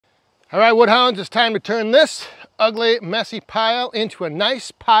All right, Woodhounds, it's time to turn this ugly, messy pile into a nice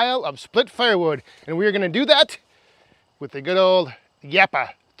pile of split firewood. And we're gonna do that with the good old Japa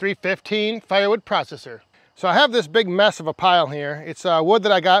 315 firewood processor. So I have this big mess of a pile here. It's wood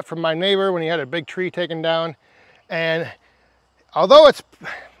that I got from my neighbor when he had a big tree taken down. And although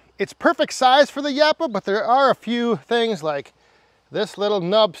it's perfect size for the Japa, but there are a few things like this little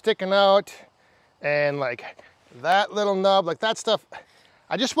nub sticking out and like that little nub, like that stuff.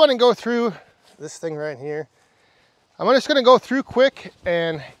 I just want to go through this thing right here. I'm just going to go through quick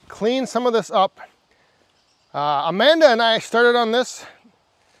and clean some of this up. Amanda and I started on this,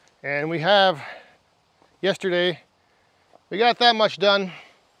 and we have yesterday, we got that much done.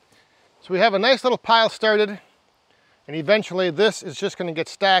 So we have a nice little pile started, and eventually this is just going to get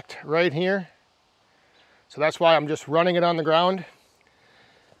stacked right here. So that's why I'm just running it on the ground.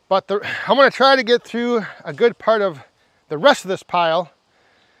 But I'm going to try to get through a good part of the rest of this pile.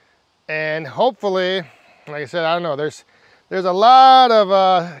 And hopefully, like I said, I don't know, there's a lot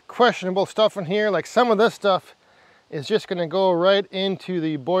of questionable stuff in here. Like some of this stuff is just gonna go right into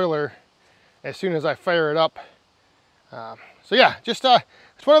the boiler as soon as I fire it up. So yeah, just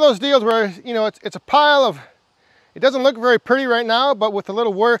it's one of those deals where, you know, it's a pile of, it doesn't look very pretty right now, but with a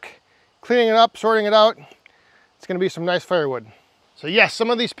little work, cleaning it up, sorting it out, it's gonna be some nice firewood. So yes, some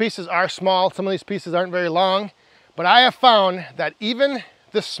of these pieces are small, some of these pieces aren't very long, but I have found that even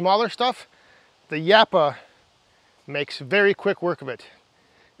this smaller stuff, the Japa makes very quick work of it.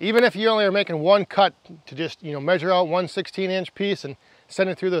 Even if you only are making one cut to just, you know, measure out one 16-inch piece and send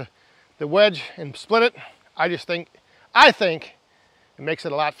it through the wedge and split it, I think it makes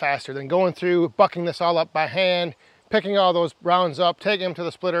it a lot faster than going through, bucking this all up by hand, picking all those rounds up, taking them to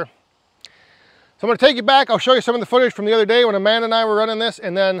the splitter. So I'm gonna take you back, I'll show you some of the footage from the other day when Amanda and I were running this,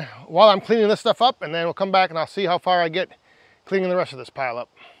 and then while I'm cleaning this stuff up, and then we'll come back and I'll see how far I get cleaning the rest of this pile up.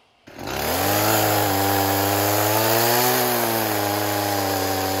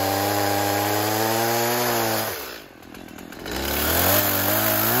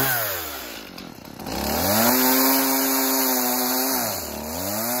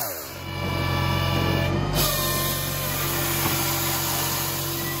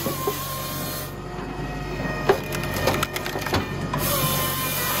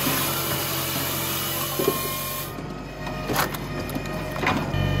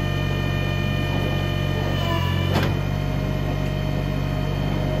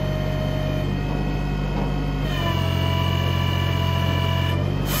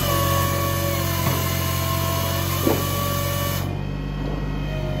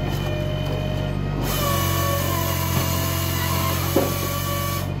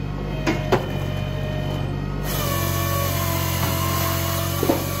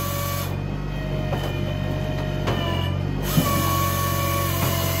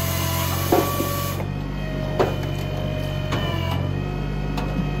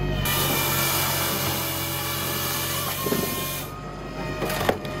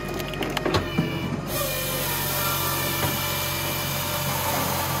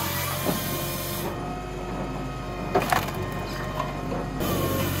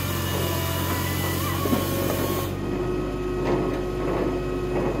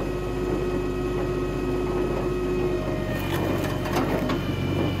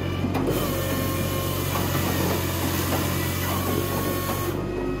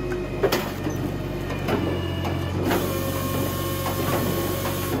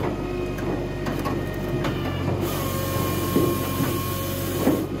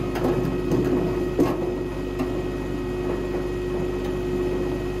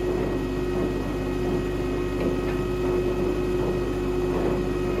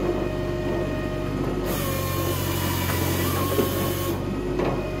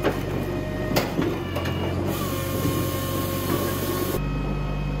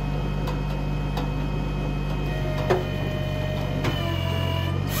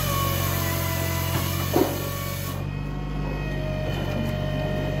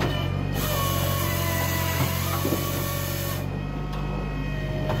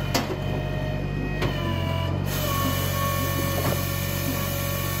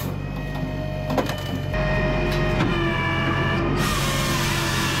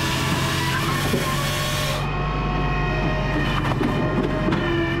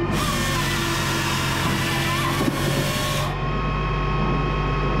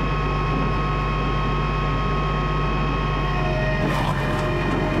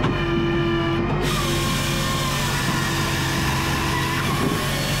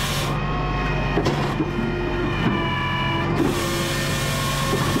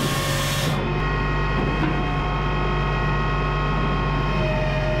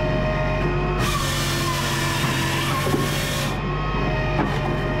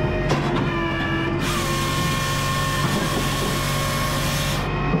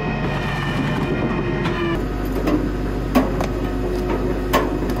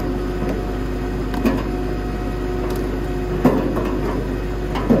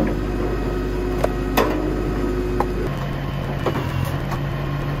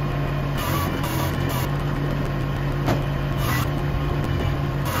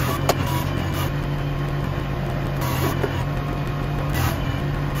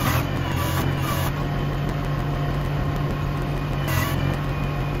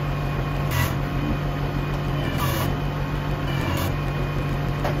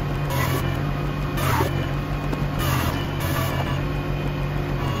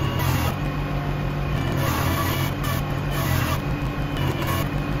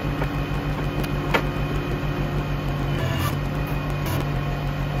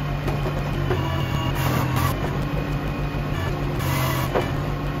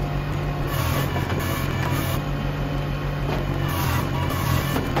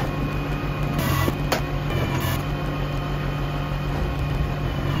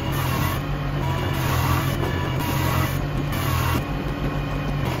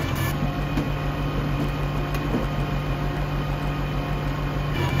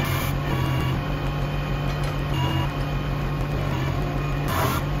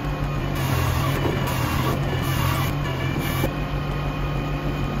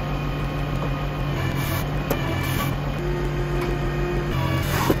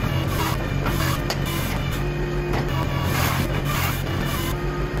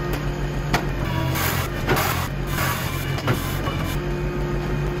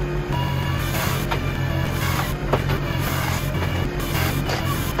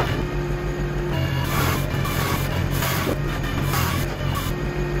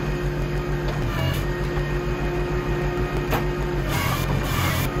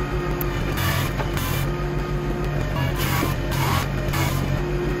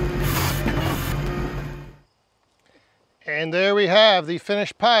 And there we have the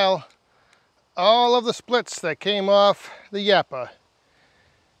finished pile. All of the splits that came off the Japa.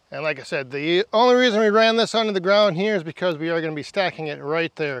 And like I said, the only reason we ran this under the ground here is because we are going to be stacking it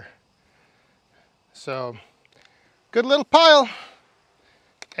right there. So, good little pile.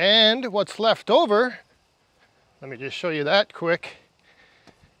 And what's left over, let me just show you that quick.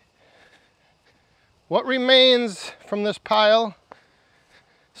 What remains from this pile,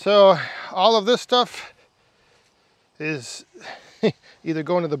 so all of this stuff is either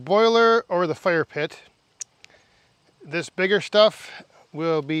going to the boiler or the fire pit. This bigger stuff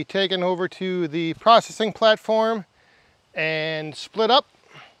will be taken over to the processing platform and split up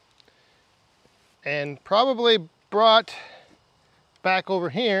and probably brought back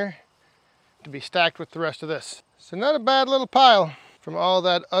over here to be stacked with the rest of this. So not a bad little pile from all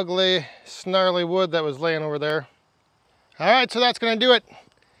that ugly, snarly wood that was laying over there. All right, so that's gonna do it.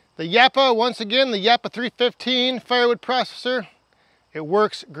 The Japa, once again, the Japa 315 firewood processor, it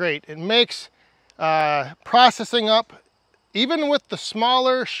works great. It makes processing up, even with the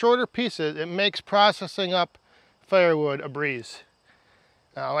smaller, shorter pieces, it makes processing up firewood a breeze.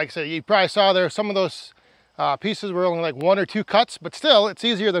 Like I said, you probably saw there some of those pieces were only like 1 or 2 cuts, but still, it's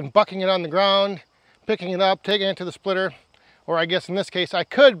easier than bucking it on the ground, picking it up, taking it to the splitter, or I guess in this case, I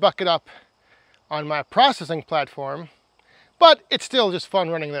could buck it up on my processing platform, but it's still just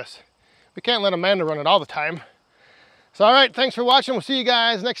fun running this. We can't let Amanda run it all the time. So, all right, thanks for watching. We'll see you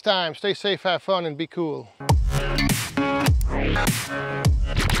guys next time. Stay safe, have fun, and be cool. I've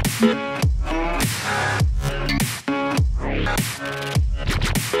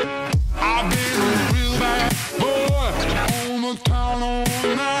been a real bad boy on the town all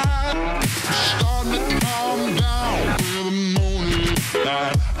night. Starting at